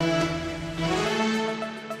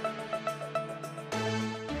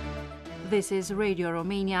This is Radio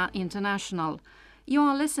Romania International. You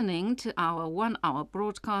are listening to our one-hour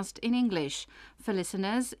broadcast in English for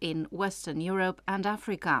listeners in Western Europe and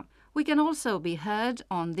Africa. We can also be heard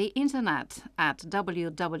on the internet at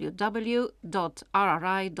www.rri.ro,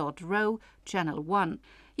 Channel 1.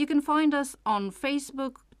 You can find us on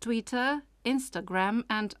Facebook, Twitter, Instagram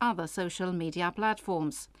and other social media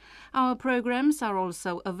platforms. Our programs are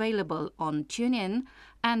also available on TuneIn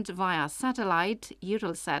and via satellite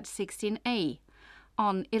Eutelsat 16A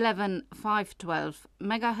on 11,512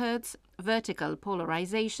 MHz vertical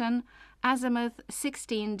polarization, azimuth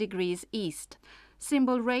 16 degrees east,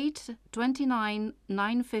 symbol rate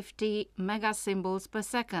 29,950 megasymbols per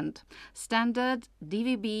second, standard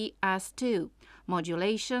DVB as2,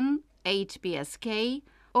 modulation 8 PSK,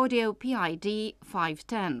 audio PID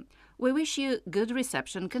 510. We wish you good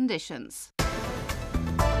reception conditions.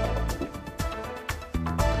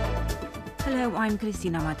 Hello, I'm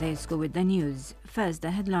Cristina Mateescu with the news. First,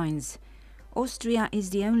 the headlines. Austria is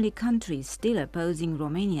the only country still opposing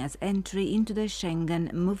Romania's entry into the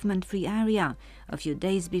Schengen movement-free area, a few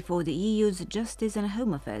days before the EU's Justice and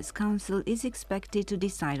Home Affairs Council is expected to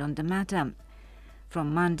decide on the matter.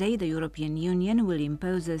 From Monday, the European Union will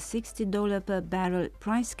impose a $60 per barrel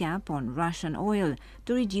price cap on Russian oil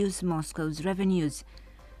to reduce Moscow's revenues.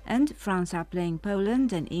 And France are playing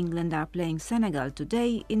Poland and England are playing Senegal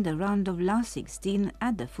today in the round of last 16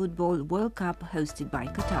 at the Football World Cup hosted by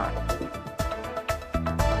Qatar.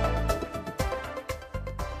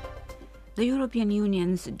 The European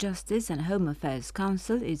Union's Justice and Home Affairs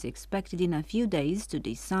Council is expected in a few days to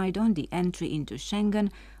decide on the entry into Schengen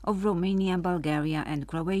of Romania, Bulgaria and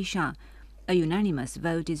Croatia. A unanimous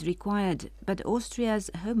vote is required, but Austria's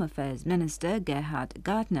Home Affairs Minister Gerhard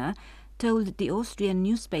Gardner told the Austrian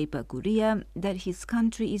newspaper Kurier that his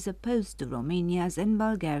country is opposed to Romania's and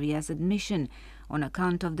Bulgaria's admission on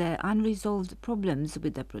account of their unresolved problems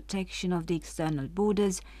with the protection of the external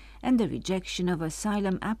borders and the rejection of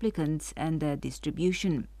asylum applicants and their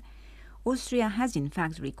distribution. Austria has in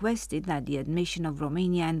fact requested that the admission of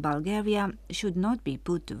Romania and Bulgaria should not be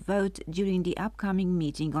put to vote during the upcoming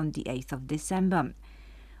meeting on the 8th of December.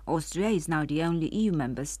 Austria is now the only EU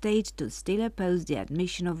member state to still oppose the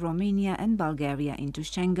admission of Romania and Bulgaria into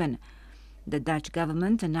Schengen. The Dutch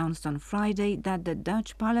government announced on Friday that the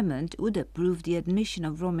Dutch parliament would approve the admission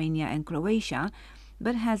of Romania and Croatia,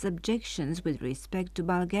 but has objections with respect to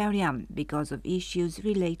Bulgaria because of issues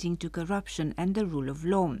relating to corruption and the rule of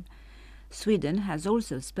law. Sweden has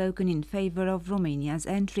also spoken in favour of Romania's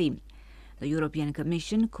entry. The European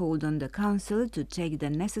Commission called on the Council to take the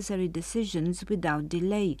necessary decisions without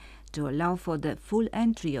delay to allow for the full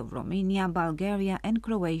entry of Romania, Bulgaria and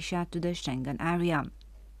Croatia to the Schengen area.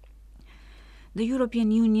 The European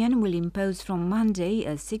Union will impose from Monday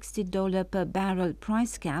a $60 per barrel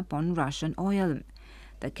price cap on Russian oil.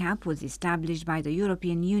 The cap was established by the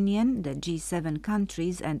European Union, the G7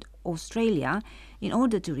 countries and Australia in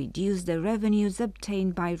order to reduce the revenues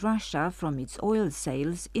obtained by Russia from its oil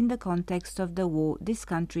sales in the context of the war this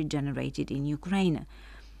country generated in Ukraine.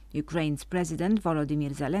 Ukraine's President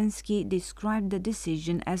Volodymyr Zelensky described the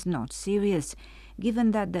decision as not serious,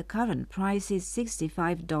 given that the current price is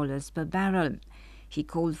 $65 per barrel. He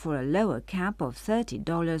called for a lower cap of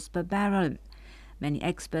 $30 per barrel. Many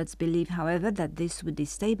experts believe, however, that this would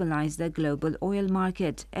destabilize the global oil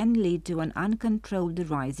market and lead to an uncontrolled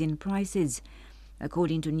rise in prices.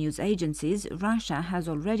 According to news agencies, Russia has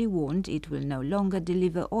already warned it will no longer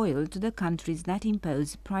deliver oil to the countries that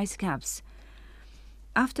impose price caps.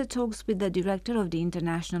 After talks with the director of the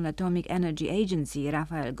International Atomic Energy Agency,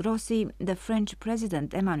 Rafael Grossi, the French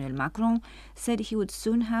President Emmanuel Macron said he would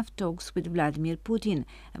soon have talks with Vladimir Putin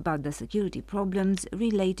about the security problems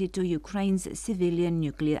related to Ukraine's civilian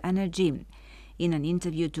nuclear energy. In an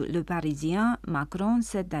interview to Le Parisien, Macron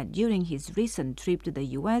said that during his recent trip to the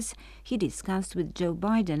US, he discussed with Joe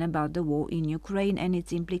Biden about the war in Ukraine and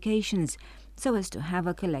its implications, so as to have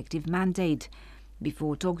a collective mandate.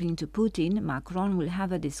 Before talking to Putin, Macron will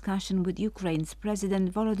have a discussion with Ukraine's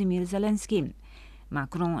President Volodymyr Zelensky.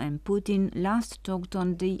 Macron and Putin last talked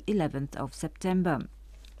on the 11th of September.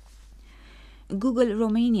 Google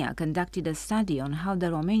Romania conducted a study on how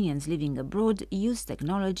the Romanians living abroad use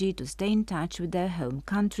technology to stay in touch with their home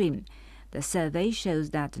country. The survey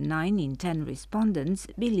shows that 9 in 10 respondents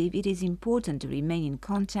believe it is important to remain in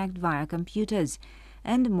contact via computers,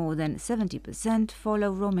 and more than 70%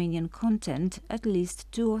 follow Romanian content at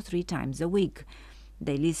least 2 or 3 times a week.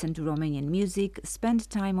 They listen to Romanian music, spend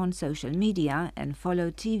time on social media, and follow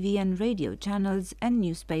TV and radio channels and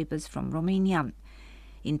newspapers from Romania.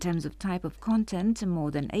 In terms of type of content,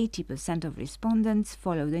 more than 80% of respondents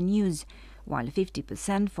follow the news, while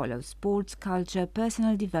 50% follow sports, culture,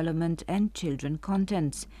 personal development and children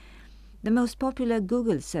contents. The most popular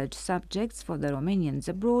Google search subjects for the Romanians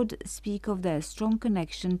abroad speak of their strong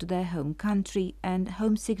connection to their home country and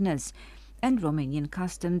homesickness, and Romanian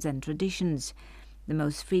customs and traditions. The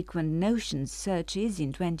most frequent notions searches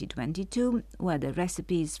in 2022 were the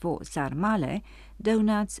recipes for sarmale,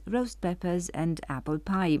 donuts, roast peppers and apple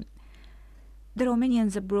pie. The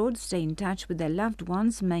Romanians abroad stay in touch with their loved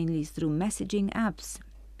ones mainly through messaging apps.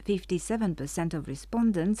 57% of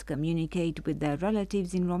respondents communicate with their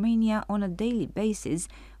relatives in Romania on a daily basis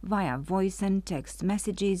via voice and text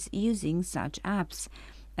messages using such apps,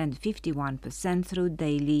 and 51% through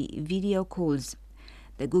daily video calls.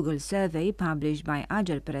 The Google survey published by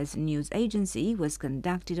Agerpres news agency was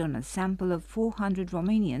conducted on a sample of 400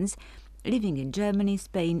 Romanians living in Germany,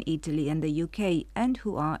 Spain, Italy and the UK and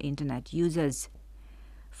who are internet users.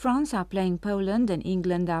 France are playing Poland and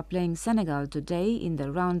England are playing Senegal today in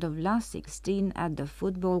the round of last 16 at the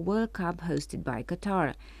Football World Cup hosted by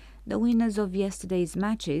Qatar. The winners of yesterday's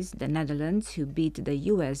matches, the Netherlands, who beat the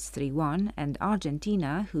US 3-1, and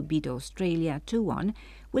Argentina, who beat Australia 2-1,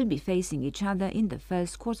 will be facing each other in the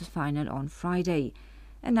first quarter-final on Friday.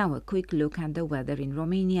 And now a quick look at the weather in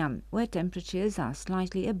Romania, where temperatures are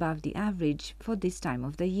slightly above the average for this time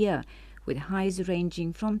of the year, with highs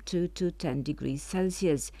ranging from 2 to 10 degrees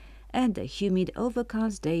Celsius, and a humid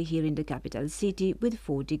overcast day here in the capital city with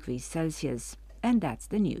 4 degrees Celsius. And that's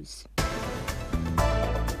the news.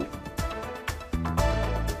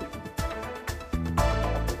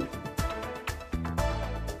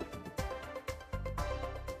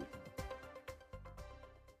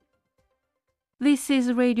 This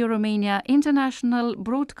is Radio Romania International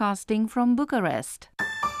broadcasting from Bucharest.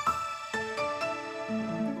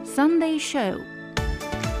 Sunday Show.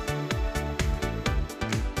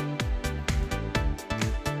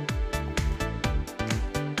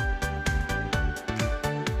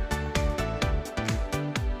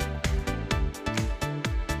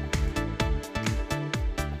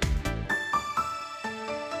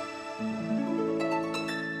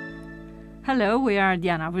 Hello, we are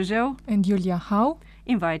Diana Bujou and Julia Hau,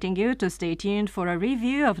 inviting you to stay tuned for a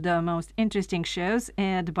review of the most interesting shows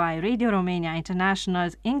aired by Radio Romania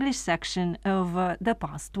International's English section over the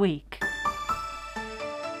past week.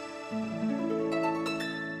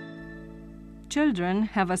 Children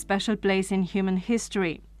have a special place in human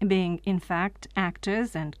history, being in fact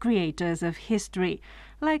actors and creators of history,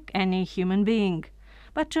 like any human being.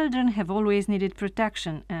 But children have always needed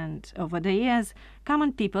protection, and over the years,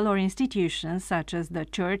 common people or institutions such as the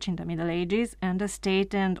Church in the Middle Ages and the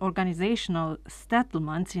state and organizational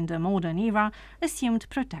settlements in the modern era assumed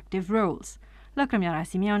protective roles. Lăcrămioara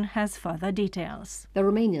Simion has further details. The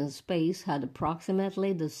Romanian space had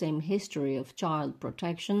approximately the same history of child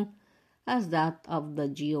protection as that of the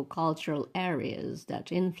geocultural areas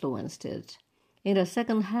that influenced it. In the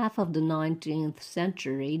second half of the 19th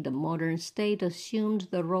century, the modern state assumed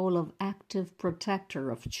the role of active protector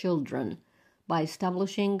of children by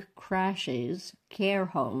establishing crèches, care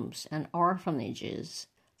homes, and orphanages.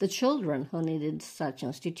 The children who needed such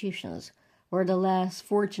institutions were the less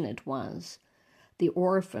fortunate ones, the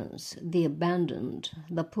orphans, the abandoned,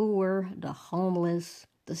 the poor, the homeless,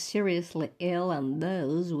 the seriously ill, and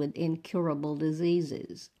those with incurable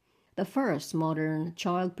diseases. The first modern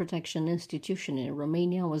child protection institution in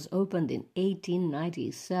Romania was opened in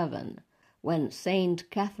 1897, when St.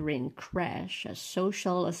 Catherine Crèche, a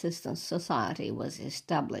social assistance society, was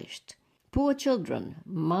established. Poor children,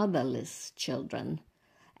 motherless children,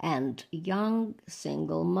 and young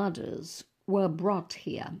single mothers were brought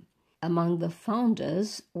here. Among the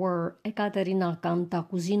founders were Ecaterina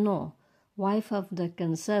Cantacuzino, wife of the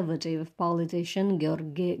conservative politician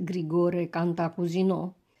Gheorghe Grigore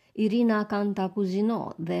Cantacuzino, Irina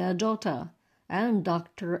Cantacuzino, their daughter, and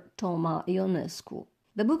Dr. Toma Ionescu.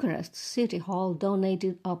 The Bucharest City Hall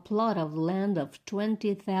donated a plot of land of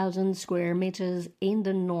 20,000 square meters in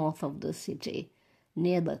the north of the city,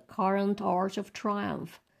 near the current Arch of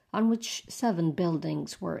Triumph, on which 7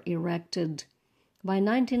 buildings were erected. By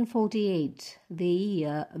 1948, the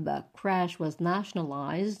year the crèche was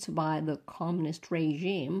nationalized by the communist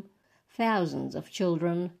regime, thousands of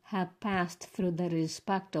children had passed through the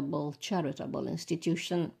respectable charitable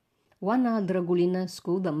institution. Oana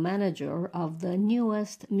Drăgulinescu, the manager of the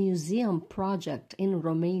newest museum project in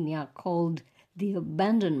Romania called the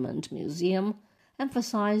Abandonment Museum,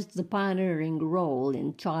 emphasized the pioneering role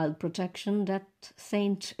in child protection that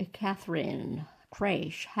St. Catherine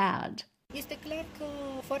Crèche had. Este clar că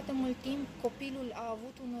foarte mult timp copilul a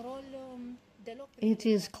avut un rol deloc. It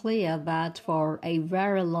is clear that for a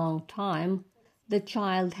very long time The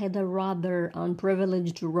child had a rather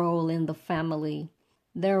unprivileged role in the family.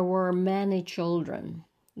 There were many children.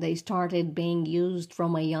 They started being used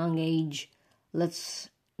from a young age. Let's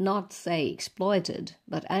not say exploited,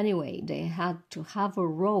 but anyway, they had to have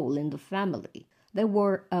a role in the family. They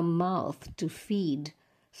were a mouth to feed,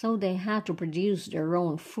 so they had to produce their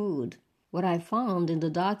own food. What I found in the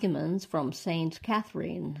documents from St.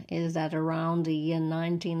 Catherine is that around the year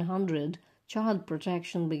 1900, child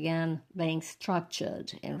protection began being structured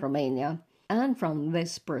in Romania. And from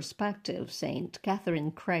this perspective, St.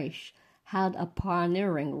 Catherine Creche had a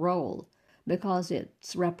pioneering role because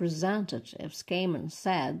its representatives came and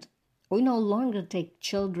said, "We no longer take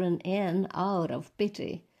children in out of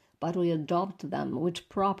pity, but we adopt them with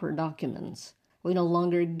proper documents. We no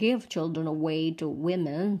longer give children away to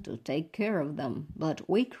women to take care of them, but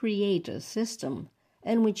we create a system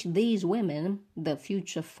in which these women, the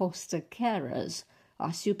future foster carers,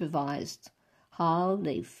 are supervised, how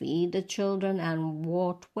they feed the children and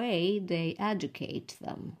what way they educate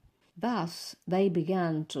them." Thus, they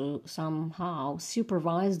began to somehow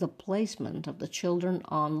supervise the placement of the children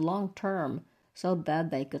on long term so that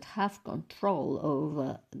they could have control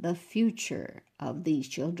over the future of these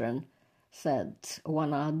children, said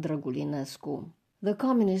Oana Drăgulinescu. The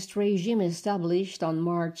communist regime established on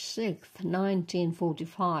March 6,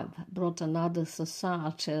 1945, brought another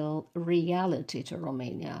societal reality to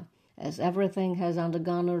Romania, as everything has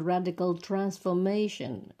undergone a radical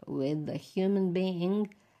transformation, with the human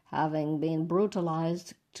being having been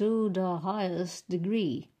brutalized to the highest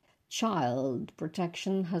degree. Child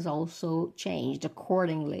protection has also changed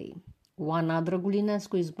accordingly. Oana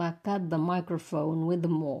Drăgulinescu is back at the microphone with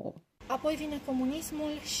more. Apoi vine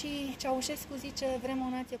comunismul și Ceaușescu zice vrem o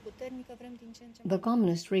nație puternică, vrem din ce în ce. The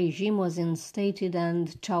communist regime was instated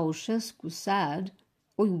and Ceaușescu said,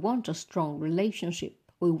 "We want a strong relationship.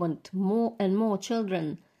 We want more and more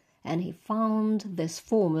children." And he found this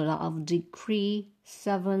formula of Decree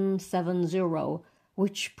 770,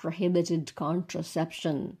 which prohibited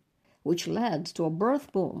contraception, which led to a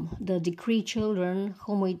birth boom, the decree children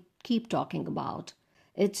whom we keep talking about.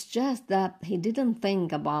 It's just that he didn't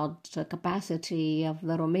think about the capacity of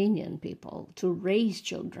the Romanian people to raise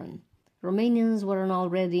children. Romanians were an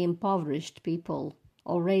already impoverished people,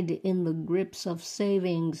 already in the grips of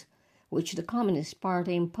savings, which the Communist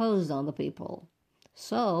Party imposed on the people.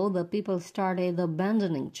 So the people started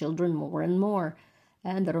abandoning children more and more,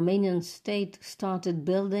 and the Romanian state started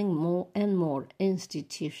building more and more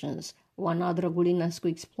institutions, Oana Drăgulinescu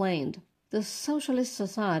explained. The socialist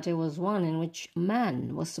society was one in which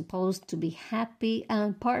man was supposed to be happy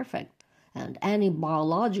and perfect, and any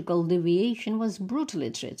biological deviation was brutally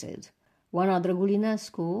treated. Oana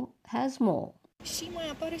Drăgulinescu has more. Și mai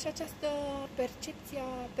apare și această percepție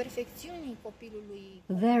a perfecțiunii copilului.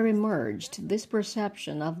 There emerged this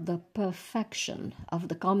perception of the perfection of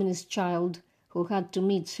the communist child who had to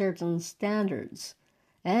meet certain standards.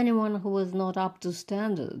 Anyone who was not up to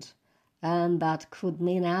standard, and that could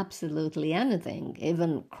mean absolutely anything,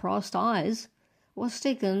 even crossed eyes, was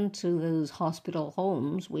taken to those hospital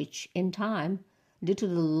homes which, in time, due to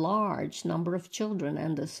the large number of children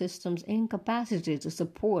and the system's incapacity to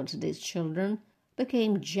support these children,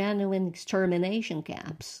 became genuine extermination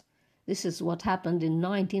camps. This is what happened in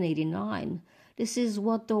 1989. This is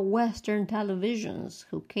what the Western televisions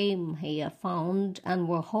who came here found and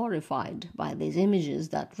were horrified by these images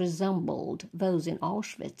that resembled those in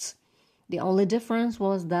Auschwitz. The only difference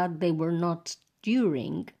was that they were not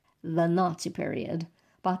during the Nazi period,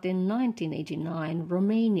 but in 1989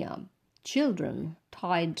 Romania. Children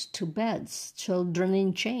tied to beds, children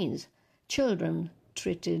in chains, children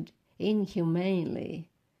treated inhumanely,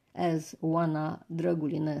 as Oana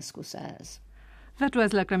Drăgulinescu says. That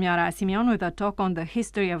was Lăcrămioara Simeon with a talk on the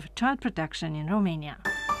history of child protection in Romania.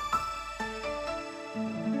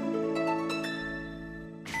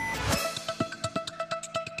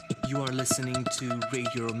 You are listening to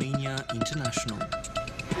Radio Romania International.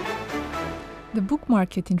 The book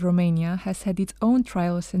market in Romania has had its own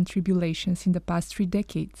trials and tribulations in the past 3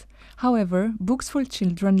 decades. However, books for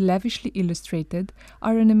children lavishly illustrated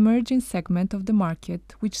are an emerging segment of the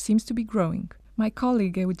market which seems to be growing. My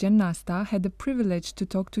colleague Eugen Nasta had the privilege to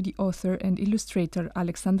talk to the author and illustrator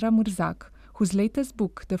Alexandra Mârzac, whose latest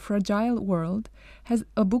book, The Fragile World, has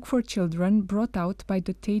a book for children brought out by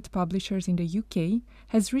the Tate Publishers in the UK,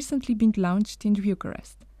 has recently been launched in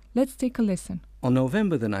Bucharest. Let's take a listen. On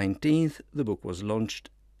November the 19th, the book was launched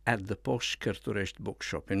at the Posh Cărturești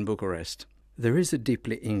bookshop in Bucharest. There is a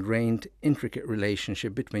deeply ingrained, intricate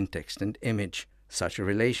relationship between text and image. Such a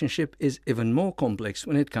relationship is even more complex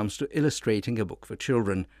when it comes to illustrating a book for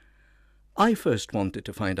children. I first wanted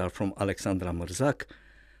to find out from Alexandra Mrzak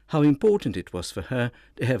how important it was for her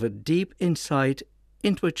to have a deep insight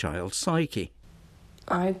into a child's psyche.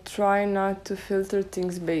 I try not to filter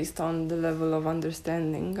things based on the level of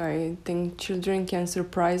understanding. I think children can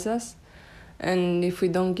surprise us, and if we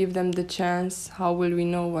don't give them the chance, how will we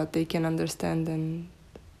know what they can understand and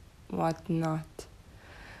what not?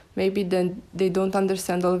 Maybe then they don't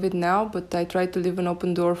understand all of it now, but I try to leave an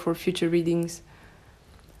open door for future readings.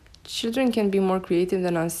 Children can be more creative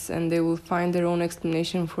than us, and they will find their own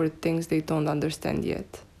explanation for things they don't understand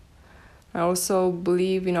yet. I also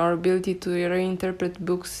believe in our ability to reinterpret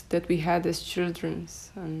books that we had as children.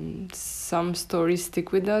 And some stories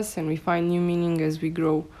stick with us, and we find new meaning as we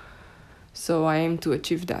grow. So I aim to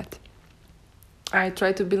achieve that. I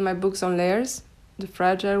try to build my books on layers. The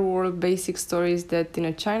fragile world basic story is that in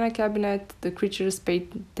a china cabinet, the creatures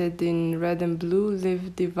painted in red and blue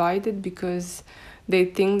live divided because they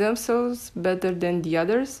think themselves better than the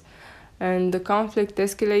others, and the conflict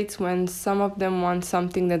escalates when some of them want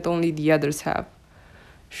something that only the others have.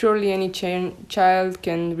 Surely any child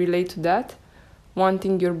can relate to that,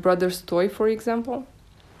 wanting your brother's toy, for example.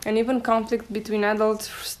 And even conflict between adults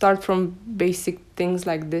start from basic things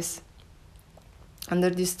like this.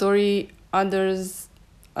 Under this story, other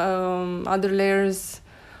layers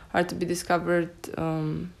are to be discovered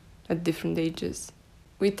at different ages.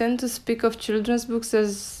 We tend to speak of children's books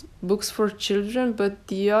as books for children, but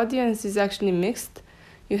the audience is actually mixed.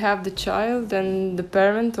 You have the child and the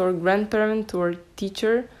parent or grandparent or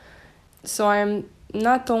teacher. So I am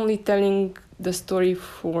not only telling the story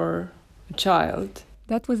for a child.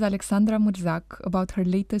 That was Alexandra Mrzak about her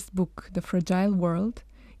latest book, The Fragile World,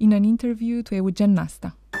 in an interview to Eugen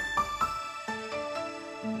Nasta.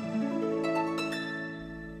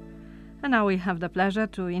 And now we have the pleasure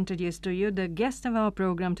to introduce to you the guest of our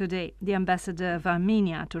program today, the ambassador of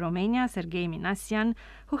Armenia to Romania, Serghei Minassian,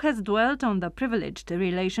 who has dwelt on the privileged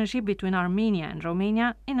relationship between Armenia and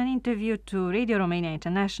Romania in an interview to Radio Romania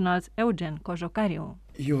International's Eugen Cojocariu.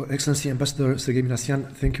 Your Excellency Ambassador Serghei Minassian,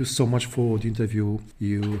 thank you so much for the interview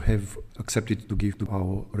you have accepted to give to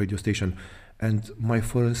our radio station. And my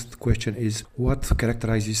first question is, what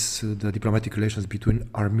characterizes the diplomatic relations between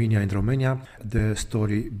Armenia and Romania? The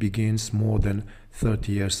story begins more than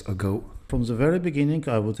 30 years ago. From the very beginning,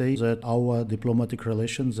 I would say that our diplomatic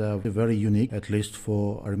relations are very unique, at least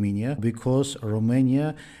for Armenia, because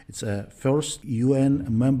Romania is a first UN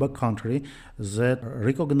member country that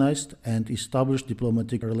recognized and established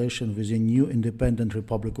diplomatic relations with a new independent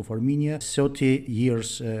Republic of Armenia 30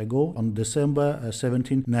 years ago on December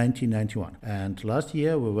 17, 1991. And last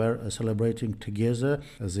year we were celebrating together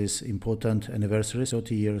this important anniversary,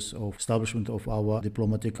 30 years of establishment of our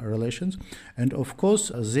diplomatic relations. And of course,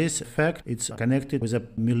 this fact it's connected with the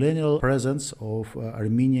millennial presence of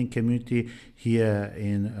Armenian community here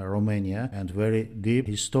in Romania and very deep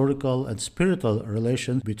historical and spiritual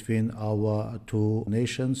relations between our two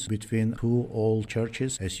nations, between two old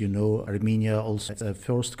churches. As you know, Armenia also is the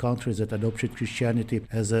first country that adopted Christianity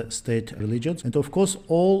as a state religion. And of course,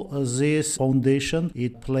 all this foundation,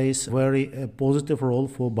 it plays very positive role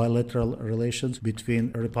for bilateral relations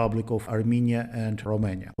between Republic of Armenia and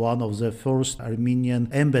Romania. One of the first Armenian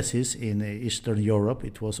embassies in Eastern Europe,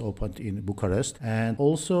 it was opened in Bucharest. And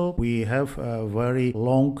also we have a very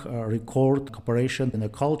long record cooperation in a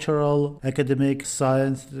cultural, academic,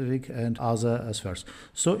 scientific and other spheres.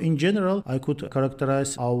 So in general, I could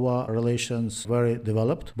characterize our relations very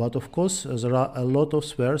developed, but of course there are a lot of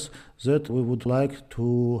spheres that we would like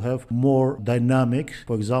to have more dynamic,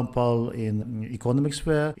 for example, in economic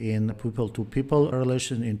sphere, in people-to-people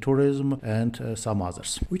relation, in tourism and some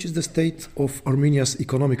others. Which is the state of Armenia's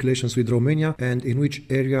economic relations with Romania, and in which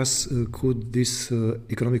areas could this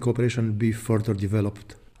economic cooperation be further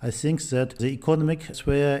developed? I think that the economic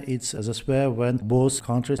sphere is the sphere when both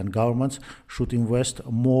countries and governments should invest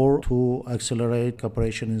more to accelerate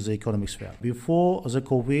cooperation in the economic sphere. Before the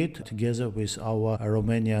COVID, together with our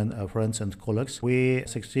Romanian friends and colleagues, we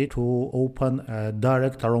succeeded to open a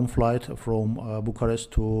direct Rome flight from Bucharest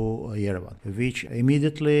to Yerevan, which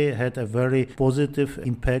immediately had a very positive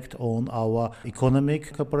impact on our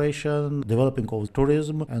economic cooperation, developing of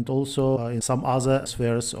tourism, and also in some other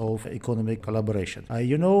spheres of economic collaboration.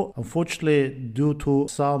 You know unfortunately, due to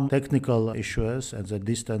some technical issues and the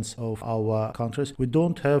distance of our countries, we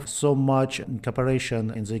don't have so much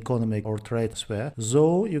cooperation in the economic or trade sphere.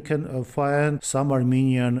 Though you can find some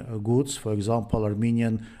Armenian goods, for example,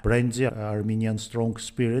 Armenian brandy, Armenian strong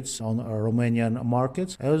spirits on Romanian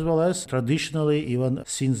markets, as well as traditionally, even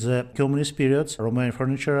since the communist periods, Romanian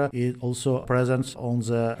furniture is also present on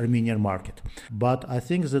the Armenian market. But I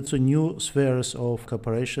think that the new spheres of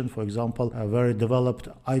cooperation, for example, very developed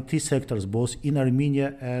IT sectors, both in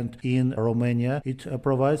Armenia and in Romania, it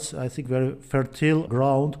provides, I think, very fertile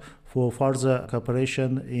ground for further cooperation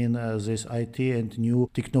in this IT and new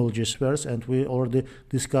technology spheres. And we already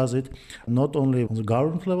discussed it not only on the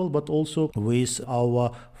government level, but also with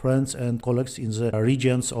our friends and colleagues in the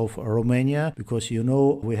regions of Romania, because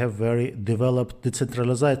we have very developed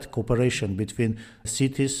decentralized cooperation between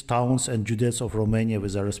cities, towns and județ of Romania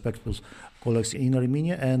with our respective colleagues in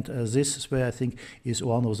Armenia, and this sphere, I think, is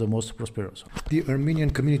one of the most prosperous. The Armenian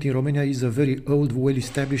community in Romania is a very old,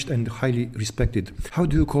 well-established and highly respected. How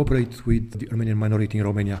do you cooperate with the Armenian minority in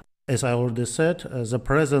Romania? As I already said, the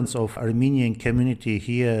presence of Armenian community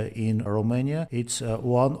here in Romania, it's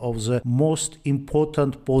one of the most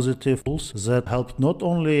important positive tools that helped not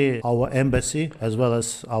only our embassy as well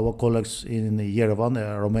as our colleagues in Yerevan,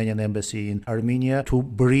 Romanian embassy in Armenia, to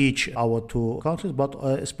bridge our two countries, but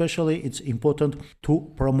especially it's important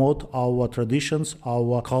to promote our traditions,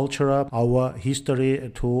 our culture, our history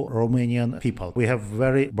to Romanian people. We have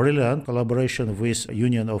very brilliant collaboration with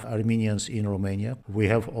Union of Armenians in Romania. We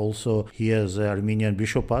have also here the Armenian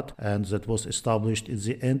Bishopat, and that was established at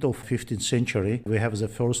the end of 15th century. We have the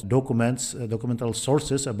first documental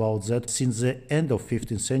sources about that since the end of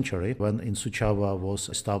 15th century, when in Suceava was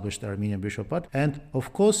established the Armenian Bishopat. And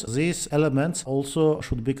of course, these elements also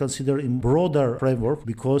should be considered in broader framework,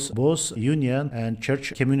 because both union and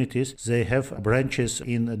church communities, they have branches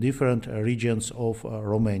in different regions of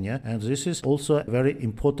Romania, and this is also a very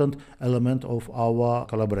important element of our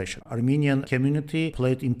collaboration. Armenian community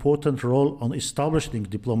played important role on establishing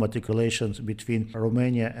diplomatic relations between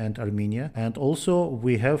Romania and Armenia, and also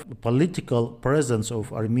we have political presence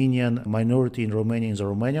of Armenian minority in Romania in the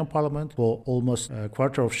Romanian parliament for almost a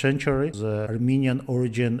quarter of century. The Armenian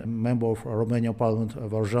origin member of Romanian parliament,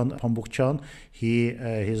 Varjan Pambuchan, he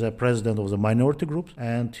is a president of the minority group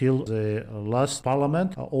until the last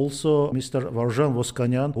parliament. Also, Mr. Varjan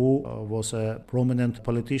Voskanyan, who was a prominent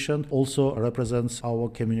politician, also represents our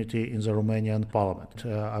community in the Romanian parliament.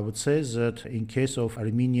 I would say that in case of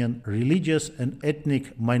Armenian religious and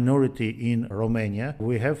ethnic minority in Romania,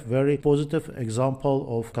 we have very positive example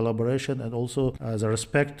of collaboration and also the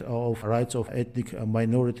respect of rights of ethnic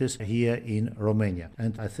minorities here in Romania.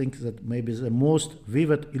 And I think that maybe the most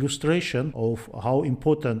vivid illustration of how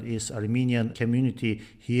important is Armenian community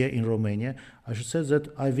here in Romania, I should say that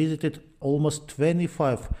I visited almost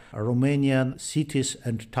 25 Romanian cities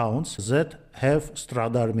and towns that have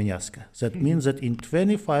Strada Armenească. That means that in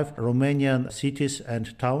 25 Romanian cities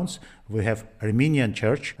and towns we have Armenian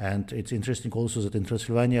church, and it's interesting also that in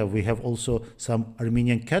Transylvania we have also some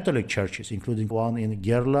Armenian Catholic churches, including one in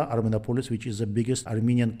Gherla, Armenopolis, which is the biggest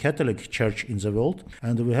Armenian Catholic church in the world,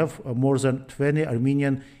 and we have more than 20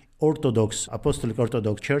 Armenian Apostolic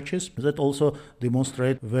Orthodox churches that also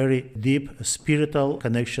demonstrate very deep spiritual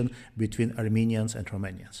connection between Armenians and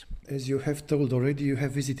Romanians. As you have told already, you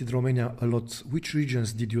have visited Romania a lot. Which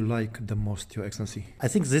regions did you like the most, Your Excellency? I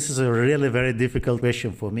think this is a really very difficult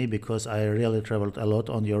question for me, because I really traveled a lot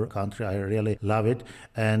on your country. I really love it.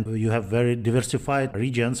 And you have very diversified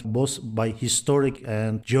regions, both by historic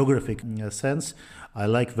and geographic sense. I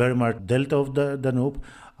like very much Delta of the Danube.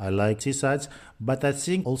 I like seasides, but I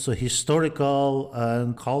think also historical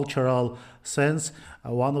and cultural sense,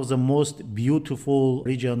 one of the most beautiful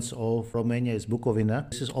regions of Romania is Bukovina.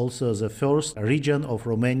 This is also the first region of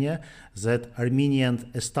Romania that Armenians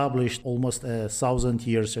established almost 1,000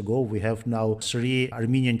 years ago. We have now 3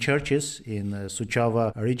 Armenian churches in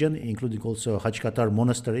Suceava region, including also Hachkatar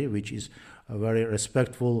Monastery, which is very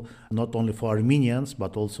respectful not only for Armenians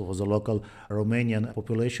but also for the local Romanian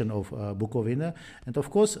population of Bukovina. And of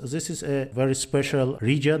course, this is a very special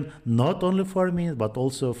region not only for Armenians but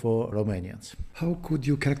also for Romanians. How could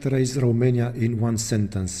you characterize Romania in one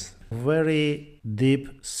sentence? Very deep,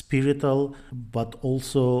 spiritual, but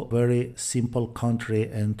also very simple country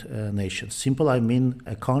and nation. Simple, I mean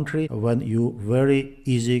a country when you very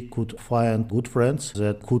easy could find good friends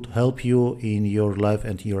that could help you in your life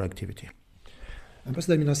and your activity.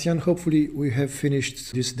 Ambassador Minasian, hopefully we have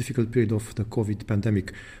finished this difficult period of the COVID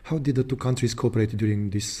pandemic. How did the two countries cooperate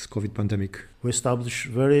during this COVID pandemic? We established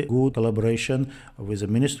very good collaboration with the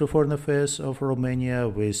Ministry of Foreign Affairs of Romania,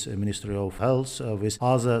 with the Ministry of Health, with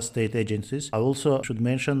other state agencies. I also should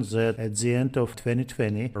mention that at the end of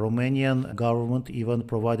 2020, Romanian government even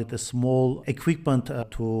provided a small equipment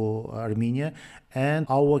to Armenia, and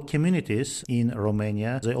our communities in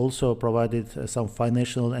Romania, they also provided some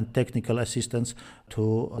financial and technical assistance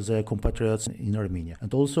to their compatriots in Armenia.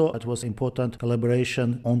 And also it was important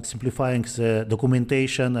collaboration on simplifying the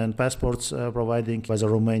documentation and passports providing by the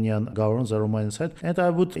Romanian government, the Romanian side. And I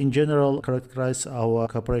would in general characterize our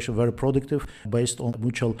cooperation very productive based on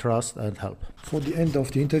mutual trust and help. For the end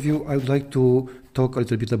of the interview, I would like to talk a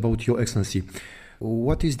little bit about Your Excellency.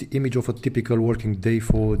 What is the image of a typical working day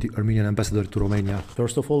for the Armenian ambassador to Romania?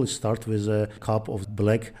 First of all, it starts with a cup of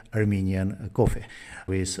black Armenian coffee.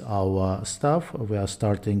 With our staff, we are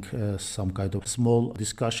starting some kind of small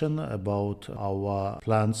discussion about our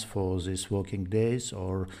plans for these working days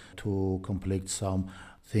or to complete some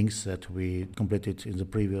things that we completed in the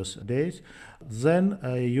previous days. Then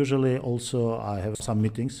usually also I have some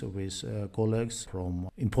meetings with colleagues from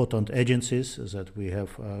important agencies that we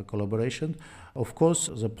have collaboration. Of course,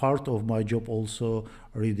 the part of my job also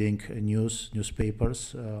reading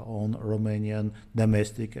newspapers on Romanian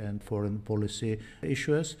domestic and foreign policy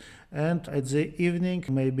issues. And at the evening,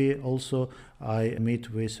 maybe also I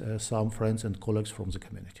meet with some friends and colleagues from the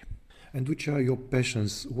community. And which are your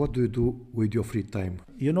passions? What do you do with your free time?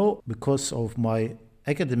 You know, because of my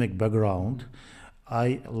academic background,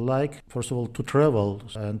 I like, first of all, to travel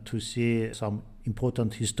and to see some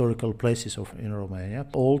important historical places in Romania,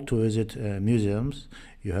 all to visit museums.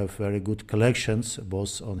 You have very good collections,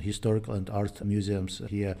 both on historical and art museums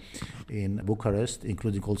here in Bucharest,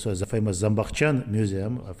 including also the famous Zambahcan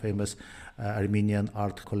Museum, a famous Armenian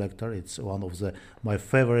art collector. It's one of my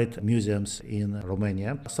favorite museums in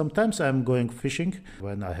Romania. Sometimes I'm going fishing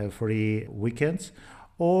when I have free weekends,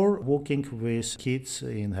 or walking with kids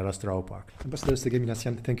in Herastrau Park. Ambassador Serghei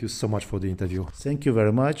Minasian, thank you so much for the interview. Thank you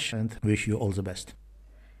very much and wish you all the best.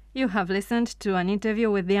 You have listened to an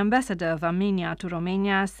interview with the ambassador of Armenia to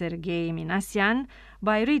Romania, Serghei Minasian,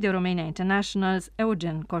 by Radio Romania International's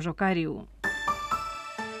Eugen Cojocariu.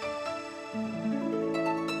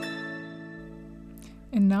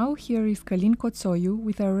 And now here is Călin Coțoiu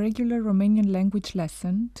with our regular Romanian language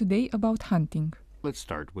lesson, today about hunting. Let's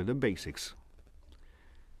start with the basics.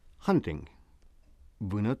 Hunting,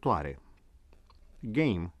 vânătoare.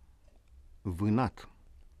 Game, vânat.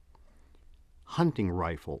 Hunting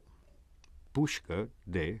rifle, pușcă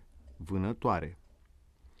de vânătoare.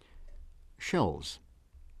 Shells,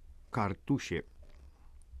 cartușe.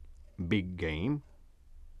 Big game,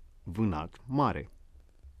 vânat mare.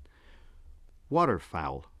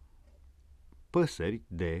 Waterfowl, păsări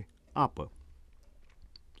de apă.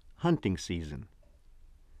 Hunting season,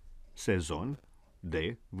 sezon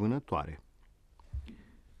de vânătoare.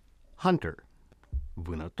 Hunter,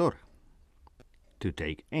 vânător. To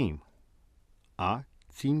take aim, a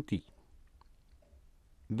ținti.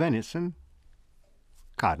 Venison,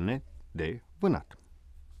 carne de vânat.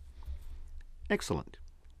 Excellent.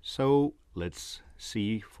 So let's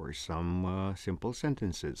see for some simple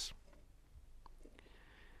sentences.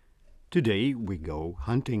 Today we go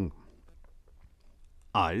hunting.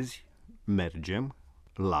 Azi mergem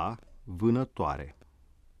la vânătoare.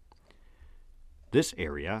 This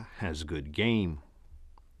area has good game.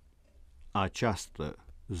 Această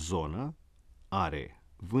zonă are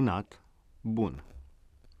vânat bun.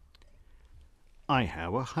 I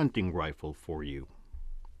have a hunting rifle for you.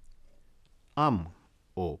 Am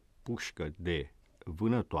o pușcă de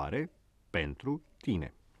vânătoare pentru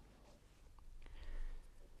tine.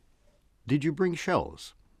 Did you bring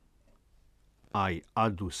shells? Ai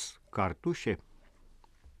adus cartușe?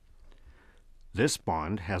 This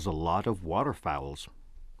pond has a lot of waterfowls.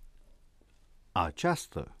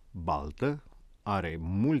 Această baltă are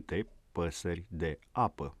multe păsări de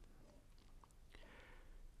apă.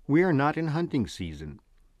 We are not in hunting season.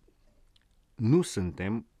 Nu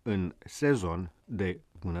suntem în sezon de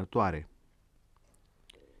vânătoare.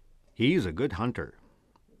 He is a good hunter.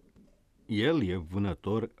 El e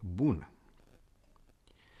vânător bun.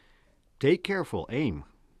 Take careful aim.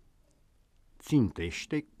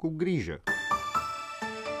 Țintește cu grijă.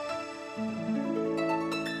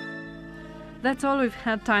 That's all we've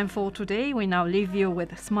had time for today. We now leave you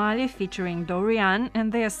with Smiley featuring Dorian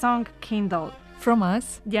and their song Kindle. From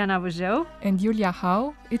us, Diana Bujeu and Julia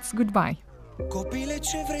Hau, it's goodbye. Copile,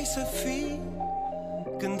 ce vrei să fii?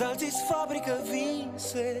 Când alții-ți fabrică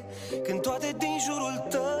vise, când toate din jurul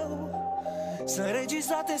tău sunt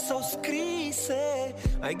regizate sau scrise.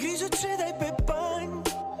 Ai grijă ce dai pe bani,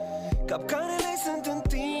 capcanele sunt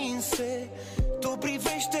întinse. Tu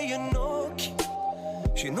privește-i în ochi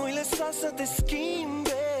și nu-i lăsa să te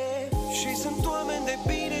schimbe. Și sunt oameni de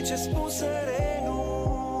bine ce spun să renunți,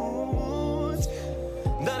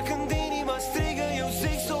 dar când inima strigă eu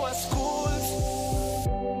zic să o asculți.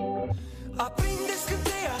 Aprinde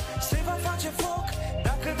scânteia, se va face foc.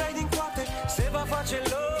 Dacă dai din coate, se va face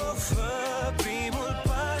loc. Fă primul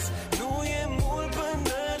pas, nu e mult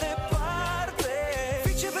până departe.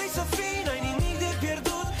 Fii ce vrei să fii, n-ai nimic de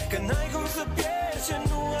pierdut, că n-ai cum să pierzi ce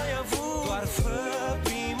nu ai avut. Doar fă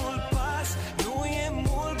primul pas, nu e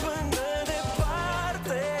mult până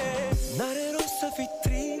departe. N-are rost să fii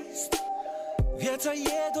trist, viața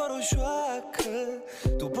e doar o joacă.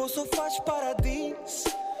 Tu poți să o faci paradis,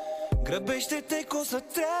 grăbește-te că o să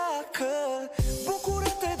treacă.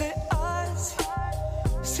 Bucură-te de azi,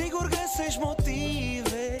 sigur găsești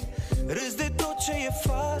motive. Râzi de tot ce e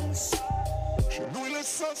fals și nu-i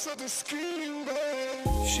lăsa să te schimbe.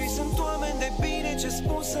 Și sunt oameni de bine ce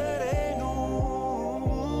spun să renunți,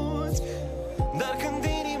 dar când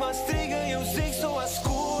inima strigă eu zic să o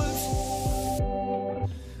asculți.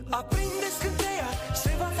 Aprinde scânteia,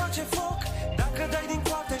 se va face foc. Dacă dai din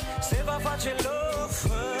coate, se va face loc.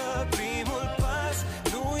 Fă primul pas,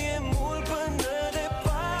 nu e mult până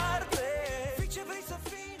departe. Fii ce vrei să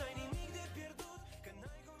fii, n-ai nimic de pierdut, că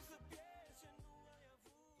n-ai cum să pierzi ce nu ai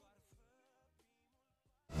avut.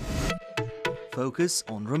 Focus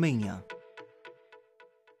on Romania.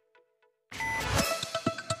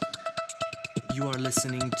 You are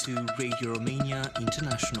listening to Radio Romania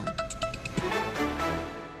International.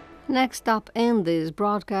 Next up in this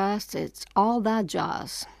broadcast, it's All That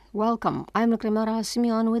Jazz. Welcome, I'm Lucremara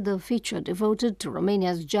Simeon with a feature devoted to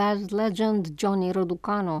Romania's jazz legend Johnny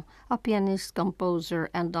Răducanu, a pianist, composer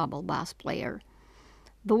and double bass player.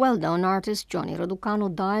 The well-known artist Johnny Răducanu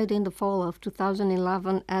died in the fall of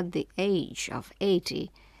 2011 at the age of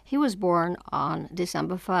 80. He was born on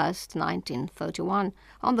December 1st, 1931,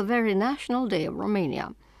 on the very national day of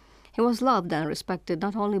Romania. He was loved and respected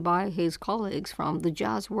not only by his colleagues from the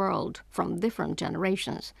jazz world from different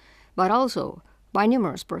generations, but also by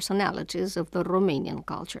numerous personalities of the Romanian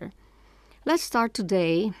culture. Let's start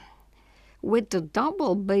today with the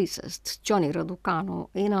double bassist Johnny Răducanu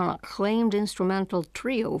in an acclaimed instrumental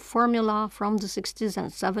trio formula from the 60s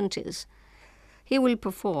and 70s. He will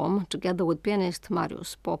perform together with pianist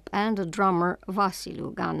Marius Pop and the drummer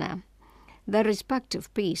Vasiliu Ganea. Their respective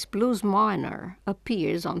piece, Blues Minor,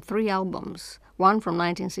 appears on 3 albums, one from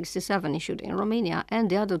 1967 issued in Romania and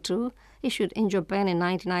the other 2 issued in Japan in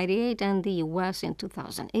 1998 and the US in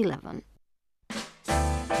 2011.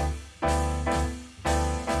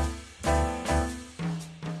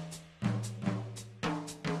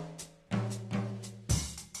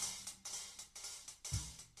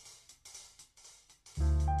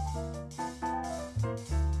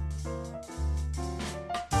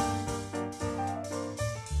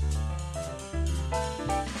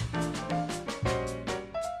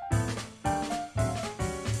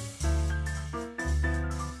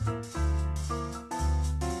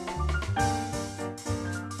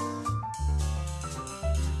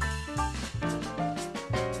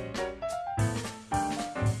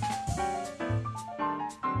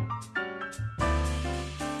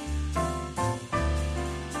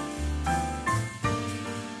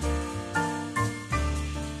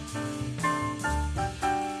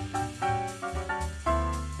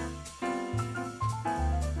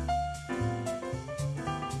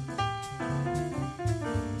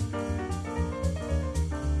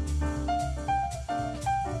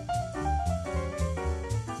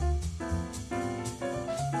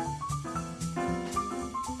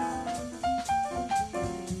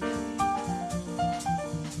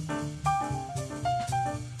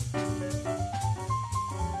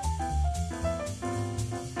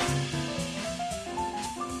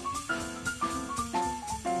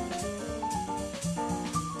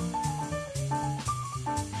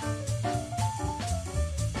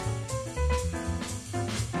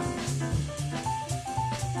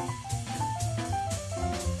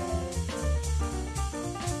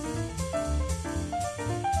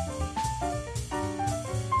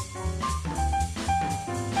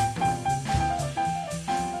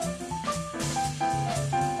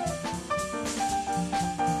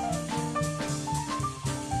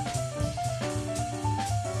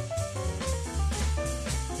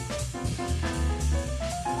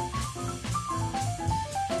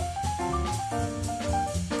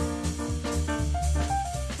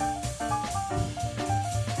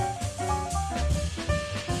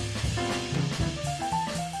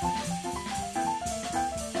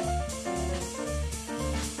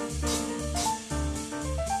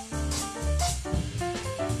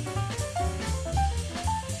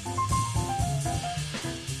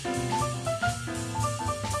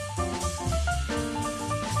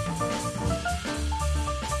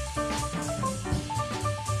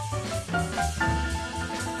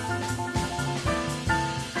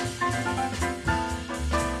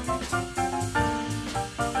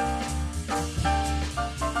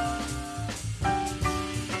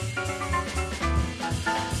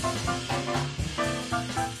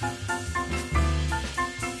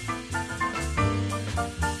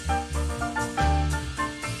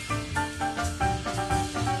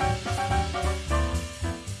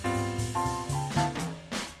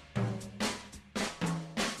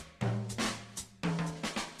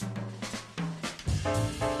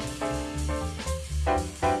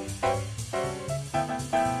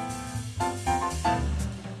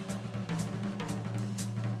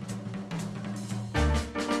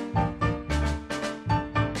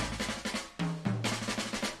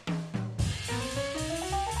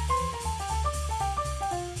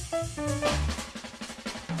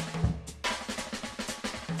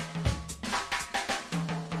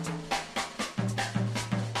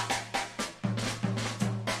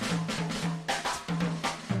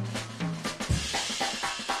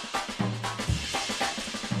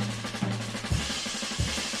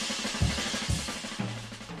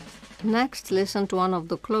 Next, listen to one of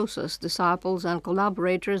the closest disciples and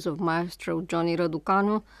collaborators of Maestro Johnny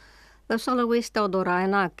Răducanu, the soloist Teodora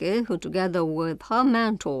Enache, who together with her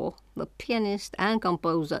mentor, the pianist and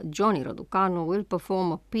composer Johnny Răducanu, will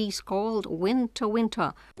perform a piece called Winter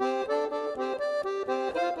Winter.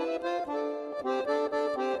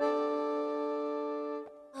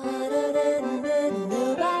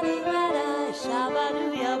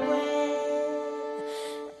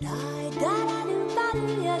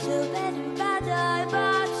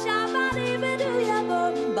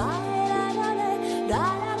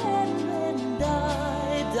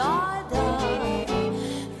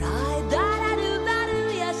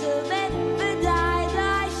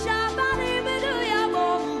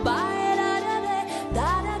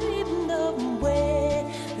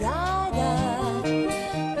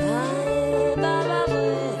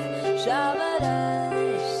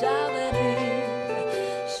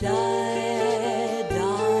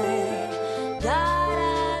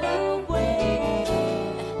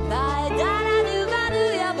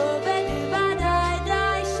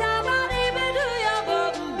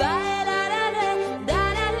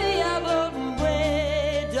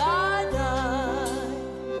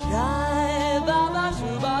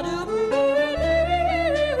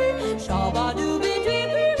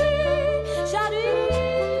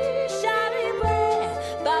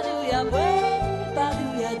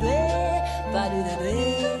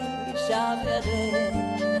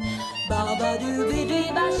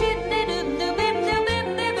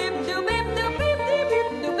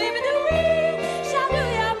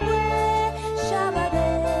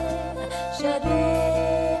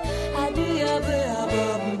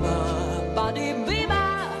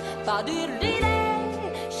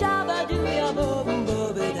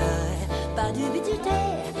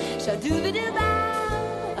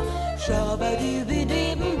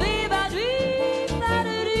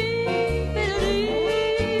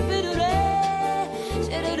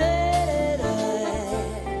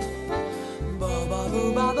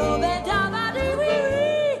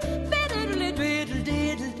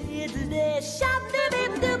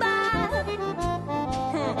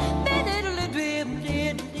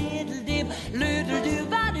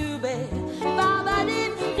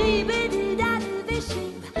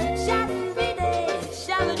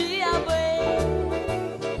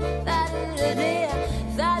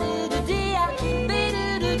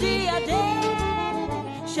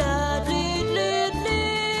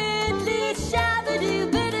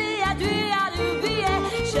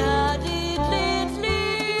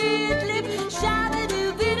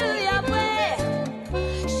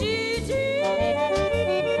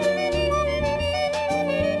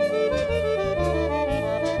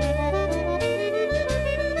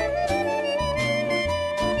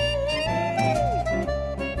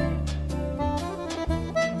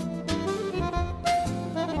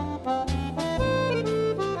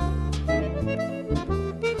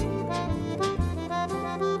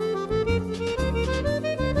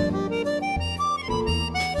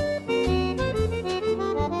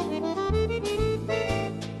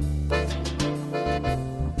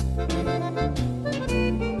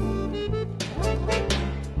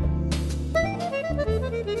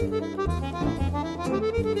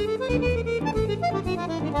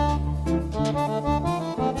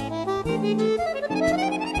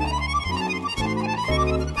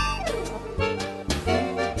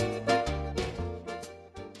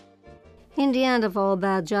 In the end of all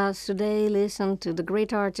bad jazz today, listen to the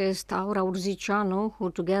great artist Aura Urzicianu,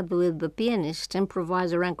 who together with the pianist,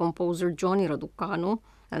 improviser and composer Johnny Răducanu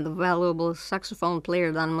and the valuable saxophone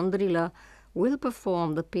player Dan Mândrilă will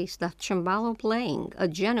perform the piece That Cembalo Playing, a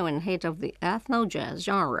genuine hit of the ethno-jazz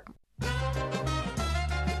genre.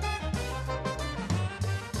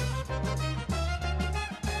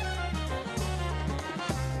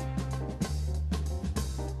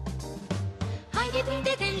 Haide,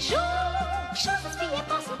 prinde-te în joc și o să-ți fie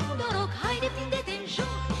pasul cu noroc. Haide, prinde-te în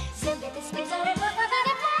joc, zâmbete, sprizare,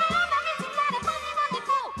 fără foc, ținare, până de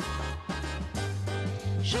foc.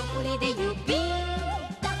 Jocul e de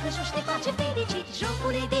iubit, dacă joci te face fericit,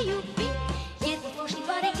 jocul e de iubit. E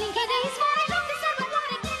poșitoare, clinche de izvoare, joc de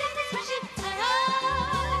sărbătoare, clinche de sfârșit. Hai, hai,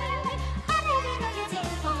 hai, viețe,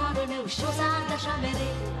 paharul meu și o să ard așa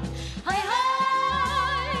mereu. Hai,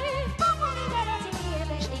 hai, poporul de rație, fie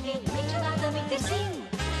veșnic, niciodată nu-i târziu.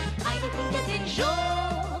 Haide, prinde-te în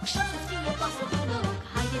joc și o să-ți fie pasă cu noroc.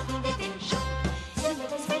 Haide, prinde-te în joc, să-mi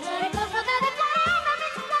desfățare, plăfătă de floare, una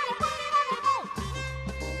vețitoare, poftima de foc.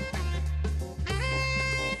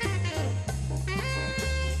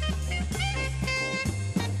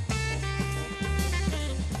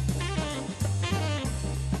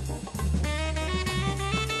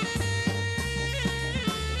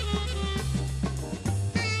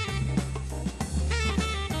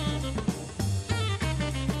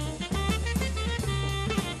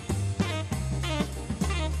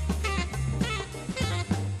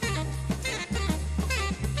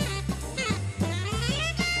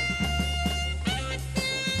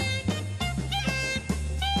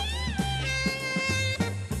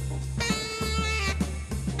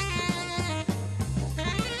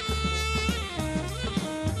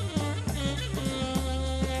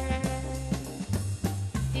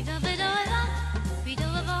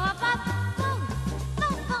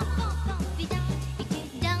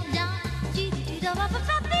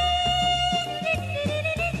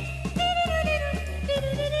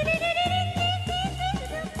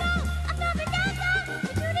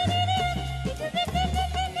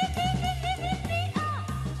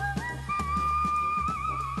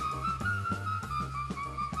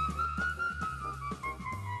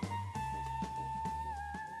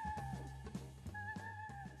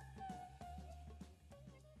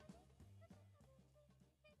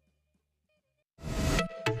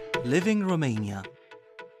 Living Romania.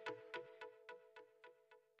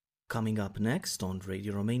 Coming up next on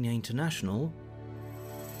Radio Romania International,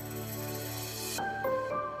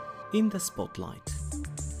 In the Spotlight.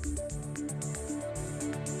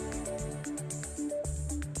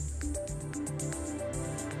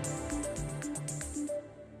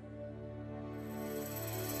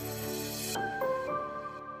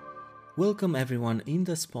 Welcome everyone in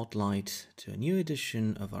the Spotlight to a new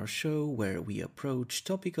edition of our show where we approach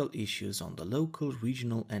topical issues on the local,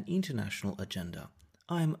 regional and international agenda.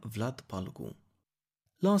 I'm Vlad Palgu.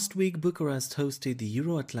 Last week, Bucharest hosted the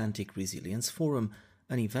Euro-Atlantic Resilience Forum,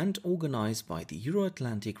 an event organized by the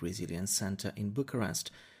Euro-Atlantic Resilience Center in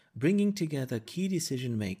Bucharest, bringing together key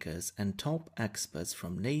decision makers and top experts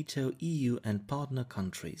from NATO, EU and partner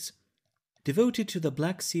countries. Devoted to the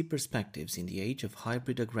Black Sea perspectives in the age of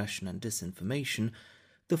hybrid aggression and disinformation,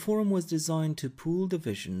 the forum was designed to pool the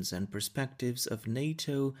visions and perspectives of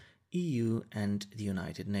NATO, EU and the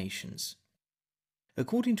United Nations.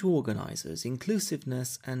 According to organizers,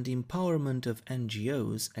 inclusiveness and empowerment of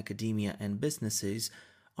NGOs, academia and businesses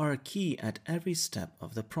are key at every step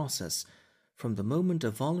of the process, from the moment a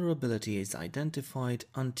vulnerability is identified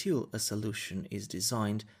until a solution is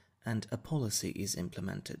designed and a policy is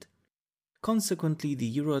implemented. Consequently, the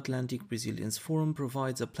Euro-Atlantic Resilience Forum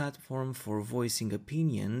provides a platform for voicing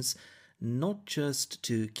opinions not just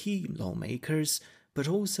to key lawmakers, but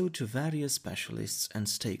also to various specialists and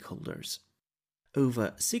stakeholders.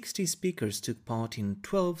 Over 60 speakers took part in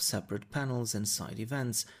 12 separate panels and side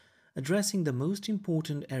events, addressing the most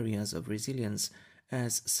important areas of resilience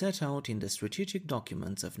as set out in the strategic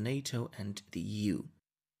documents of NATO and the EU: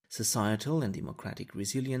 societal and democratic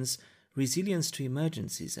resilience, resilience to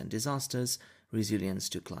emergencies and disasters, resilience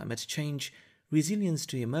to climate change, resilience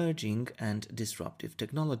to emerging and disruptive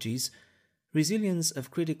technologies, resilience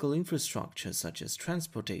of critical infrastructure such as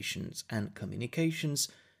transportations and communications,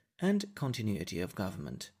 and continuity of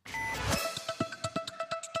government.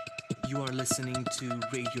 You are listening to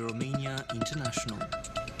Radio Romania International.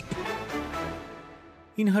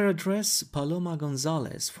 In her address, Paloma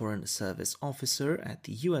Gonzalez, Foreign Service Officer at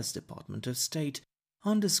the U.S. Department of State,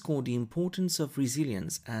 underscored the importance of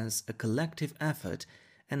resilience as a collective effort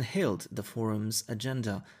and hailed the forum's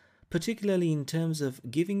agenda, particularly in terms of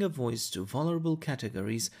giving a voice to vulnerable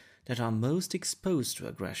categories that are most exposed to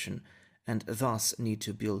aggression and thus need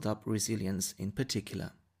to build up resilience in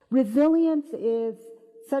particular. Resilience is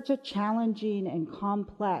such a challenging and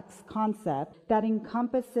complex concept that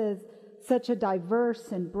encompasses such a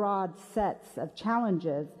diverse and broad sets of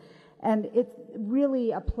challenges. And it's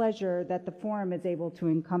really a pleasure that the forum is able to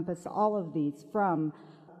encompass all of these, from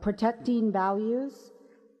protecting values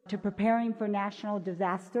to preparing for national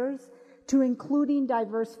disasters to including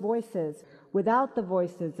diverse voices. Without the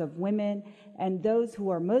voices of women and those who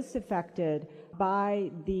are most affected by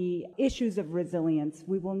the issues of resilience,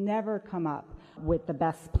 we will never come up with the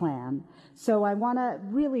best plan. So I want to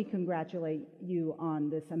really congratulate you on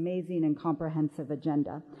this amazing and comprehensive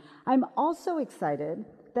agenda. I'm also excited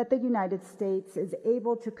that the United States is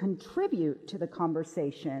able to contribute to the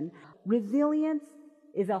conversation. Resilience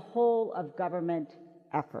is a whole of government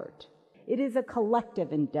effort. It is a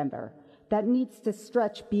collective endeavor that needs to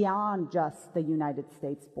stretch beyond just the United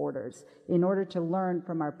States borders in order to learn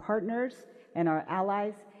from our partners and our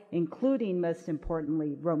allies, including, most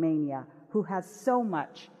importantly, Romania, who has so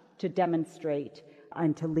much to demonstrate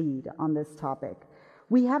and to lead on this topic.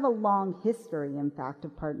 We have a long history, in fact,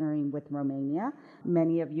 of partnering with Romania.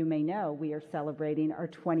 Many of you may know we are celebrating our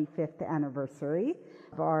 25th anniversary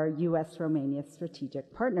of our U.S.-Romania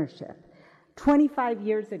strategic partnership. 25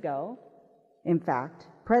 years ago, in fact,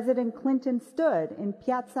 President Clinton stood in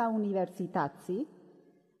Piazza Universității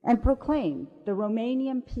and proclaimed the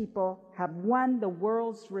Romanian people have won the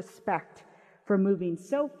world's respect for moving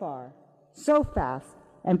so far, so fast,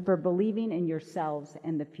 and for believing in yourselves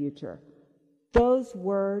and the future. Those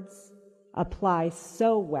words apply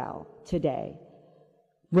so well today.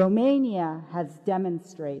 Romania has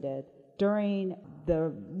demonstrated during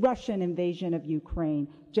the Russian invasion of Ukraine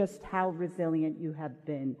just how resilient you have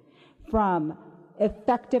been, from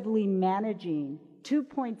effectively managing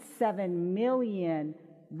 2.7 million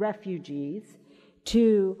refugees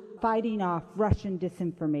to fighting off Russian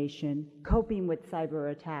disinformation, coping with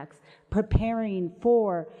cyber attacks, preparing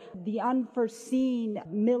for the unforeseen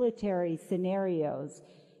military scenarios.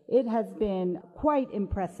 It has been quite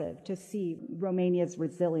impressive to see Romania's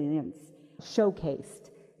resilience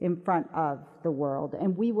showcased in front of the world,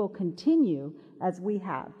 and we will continue, as we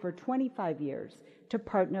have for 25 years, to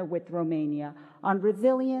partner with Romania on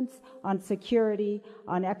resilience, on security,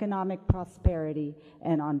 on economic prosperity,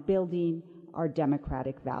 and on building our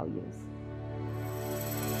democratic values.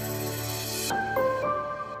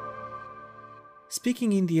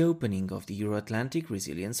 Speaking in the opening of the Euro-Atlantic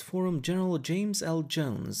Resilience Forum, General James L.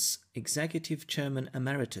 Jones, Executive Chairman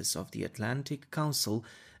Emeritus of the Atlantic Council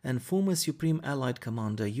and former Supreme Allied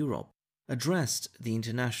Commander Europe, addressed the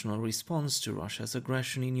international response to Russia's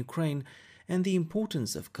aggression in Ukraine and the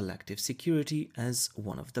importance of collective security as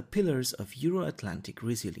one of the pillars of Euro-Atlantic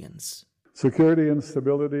resilience. Security and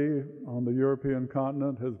stability on the European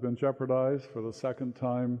continent has been jeopardized for the second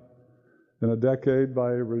time in a decade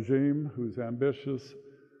by a regime whose ambitious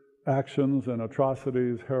actions and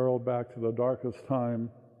atrocities herald back to the darkest time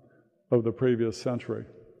of the previous century.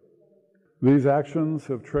 These actions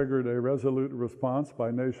have triggered a resolute response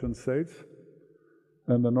by nation states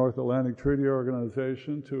and the North Atlantic Treaty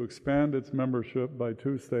Organization to expand its membership by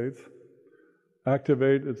 2 states,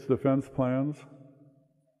 activate its defense plans,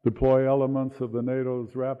 deploy elements of the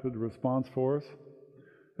NATO's Rapid Response Force,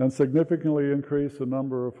 and significantly increase the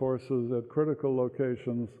number of forces at critical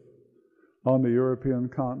locations on the European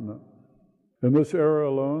continent. In this era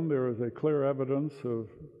alone, there is a clear evidence of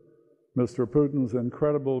Mr. Putin's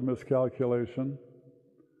incredible miscalculation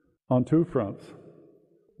on 2 fronts.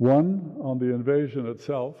 1, on the invasion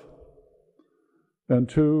itself, and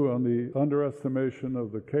 2, on the underestimation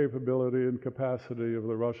of the capability and capacity of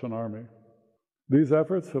the Russian army. These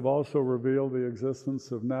efforts have also revealed the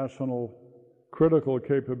existence of national critical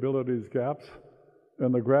capabilities gaps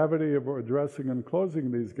and the gravity of addressing and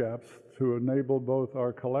closing these gaps to enable both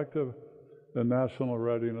our collective and national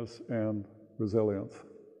readiness and resilience.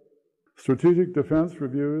 Strategic defense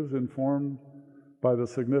reviews informed by the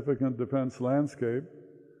significant defense landscape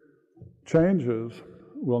changes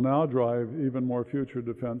will now drive even more future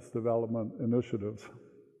defense development initiatives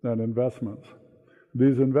and investments.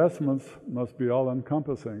 These investments must be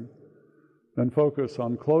all-encompassing and focus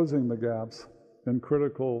on closing the gaps in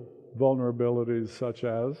critical vulnerabilities such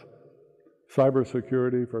as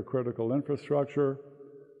cybersecurity for critical infrastructure,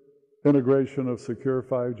 integration of secure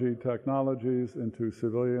 5G technologies into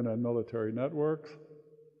civilian and military networks,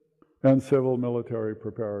 and civil-military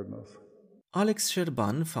preparedness. Alex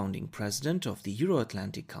Șerban, founding president of the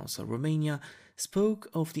Euro-Atlantic Council Romania, spoke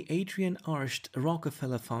of the Adrian Arsht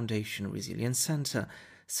Rockefeller Foundation Resilience Center,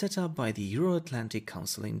 set up by the Euro-Atlantic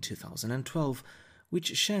Council in 2012,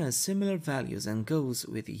 which shares similar values and goals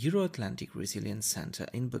with the Euro-Atlantic Resilience Center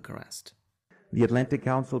in Bucharest. The Atlantic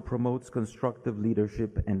Council promotes constructive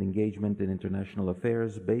leadership and engagement in international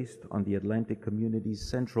affairs based on the Atlantic community's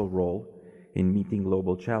central role in meeting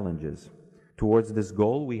global challenges. Towards this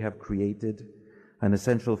goal, we have created an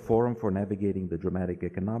essential forum for navigating the dramatic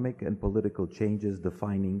economic and political changes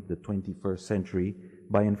defining the 21st century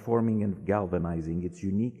by informing and galvanizing its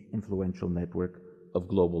unique, influential network of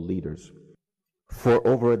global leaders. For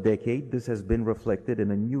over a decade, this has been reflected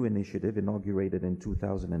in a new initiative inaugurated in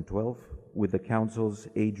 2012 with the Council's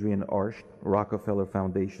Adrian Arsht Rockefeller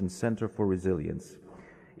Foundation Center for Resilience.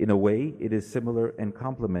 In a way, it is similar and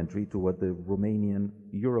complementary to what the Romanian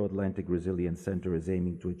Euro-Atlantic Resilience Center is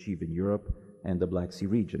aiming to achieve in Europe and the Black Sea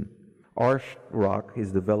region. Arsht Rock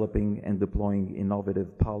is developing and deploying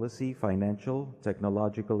innovative policy, financial,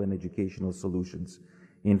 technological, and educational solutions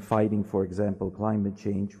in fighting, for example, climate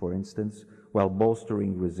change, for instance, while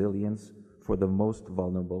bolstering resilience for the most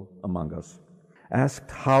vulnerable among us.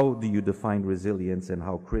 Asked how do you define resilience and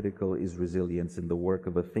how critical is resilience in the work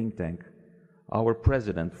of a think tank, our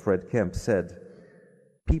president, Fred Kemp, said,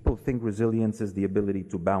 people think resilience is the ability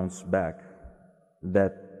to bounce back,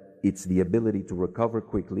 that it's the ability to recover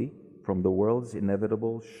quickly from the world's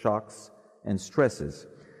inevitable shocks and stresses.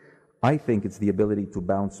 I think it's the ability to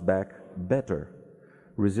bounce back better.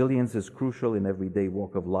 Resilience is crucial in everyday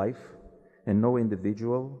walk of life, and no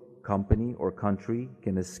individual, company, or country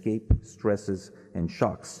can escape stresses and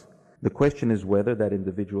shocks. The question is whether that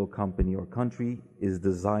individual, company, or country is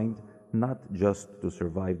designed not just to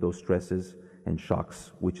survive those stresses and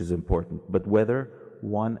shocks, which is important, but whether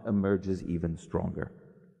one emerges even stronger.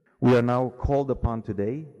 We are now called upon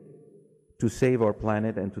today to save our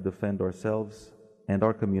planet and to defend ourselves and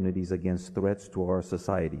our communities against threats to our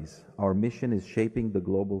societies. Our mission is shaping the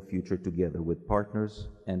global future together with partners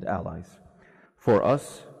and allies. For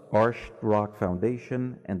us, Arsht Rock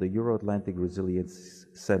Foundation and the Euro-Atlantic Resilience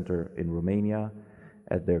Center in Romania,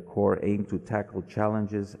 at their core, aim to tackle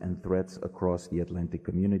challenges and threats across the Atlantic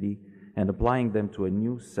community and applying them to a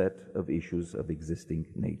new set of issues of existing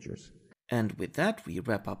natures. And with that, we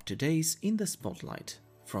wrap up today's In the Spotlight.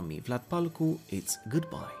 From me, Vlad Palcu, it's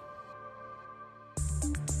goodbye.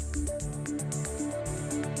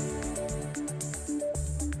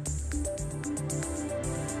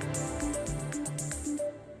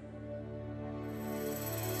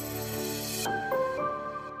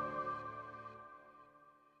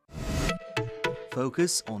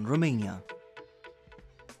 Focus on Romania.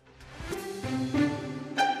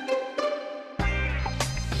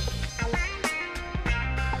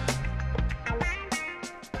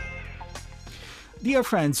 Dear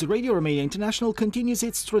friends, Radio Romania International continues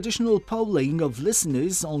its traditional polling of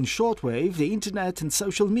listeners on shortwave, the internet and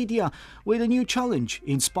social media with a new challenge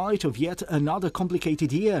in spite of yet another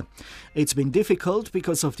complicated year. It's been difficult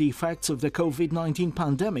because of the effects of the COVID-19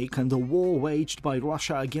 pandemic and the war waged by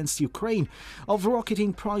Russia against Ukraine, of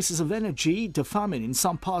rocketing prices of energy, the famine in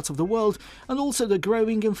some parts of the world, and also the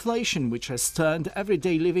growing inflation which has turned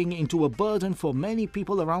everyday living into a burden for many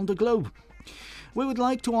people around the globe. We would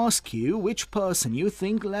like to ask you which person you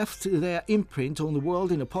think left their imprint on the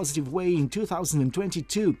world in a positive way in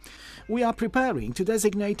 2022. We are preparing to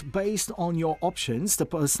designate, based on your options, the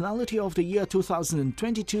personality of the year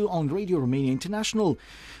 2022 on Radio Romania International.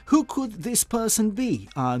 Who could this person be,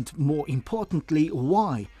 and more importantly,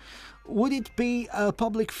 why? Would it be a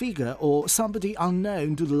public figure or somebody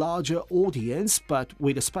unknown to the larger audience but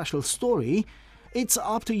with a special story? It's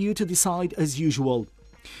up to you to decide as usual.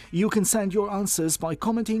 You can send your answers by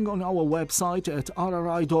commenting on our website at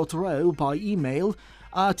rri.ro, by email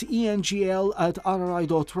at engl@rri.ro,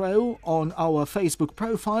 on our Facebook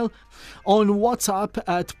profile, on WhatsApp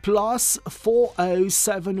at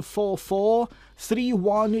 +40744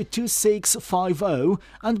 312650,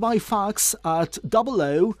 and by fax at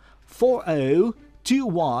 0040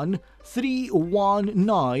 21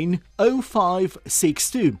 319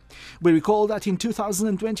 0562. We recall that in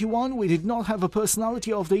 2021 we did not have a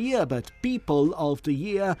personality of the year, but people of the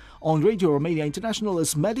year on Radio Romania International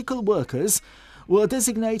as medical workers were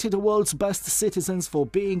designated the world's best citizens for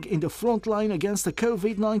being in the front line against the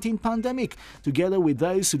COVID-19 pandemic, together with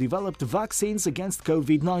those who developed vaccines against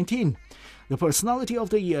COVID-19. The Personality of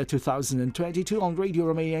the Year 2022 on Radio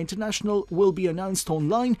Romania International will be announced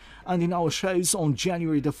online and in our shows on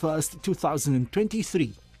January the 1st,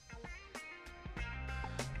 2023.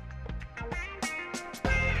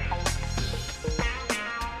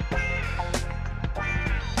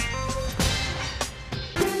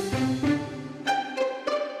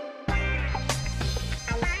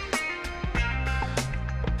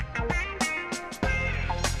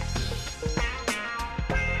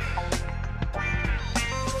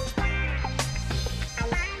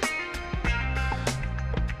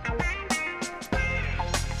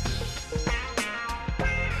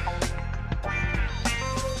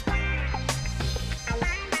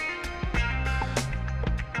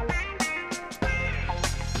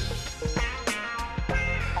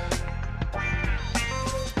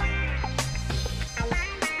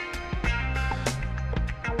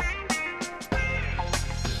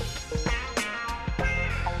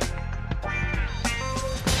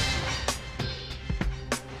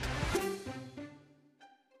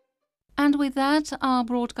 And with that, our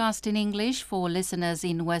broadcast in English for listeners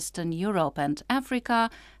in Western Europe and Africa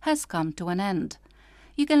has come to an end.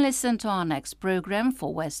 You can listen to our next program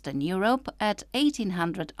for Western Europe at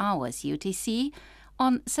 1800 hours UTC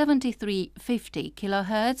on 7350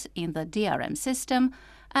 kHz in the DRM system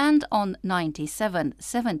and on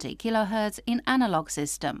 9770 kHz in analog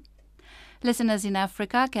system. Listeners in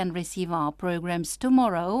Africa can receive our programs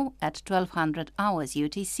tomorrow at 1200 hours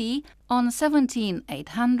UTC on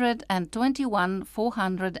 17800 and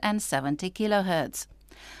 21470 kHz.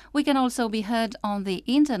 We can also be heard on the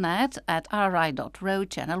internet at RRI.ro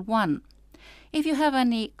Channel 1. If you have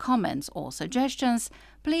any comments or suggestions,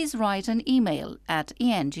 please write an email at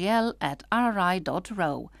engl@rri.ro.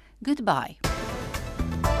 Goodbye.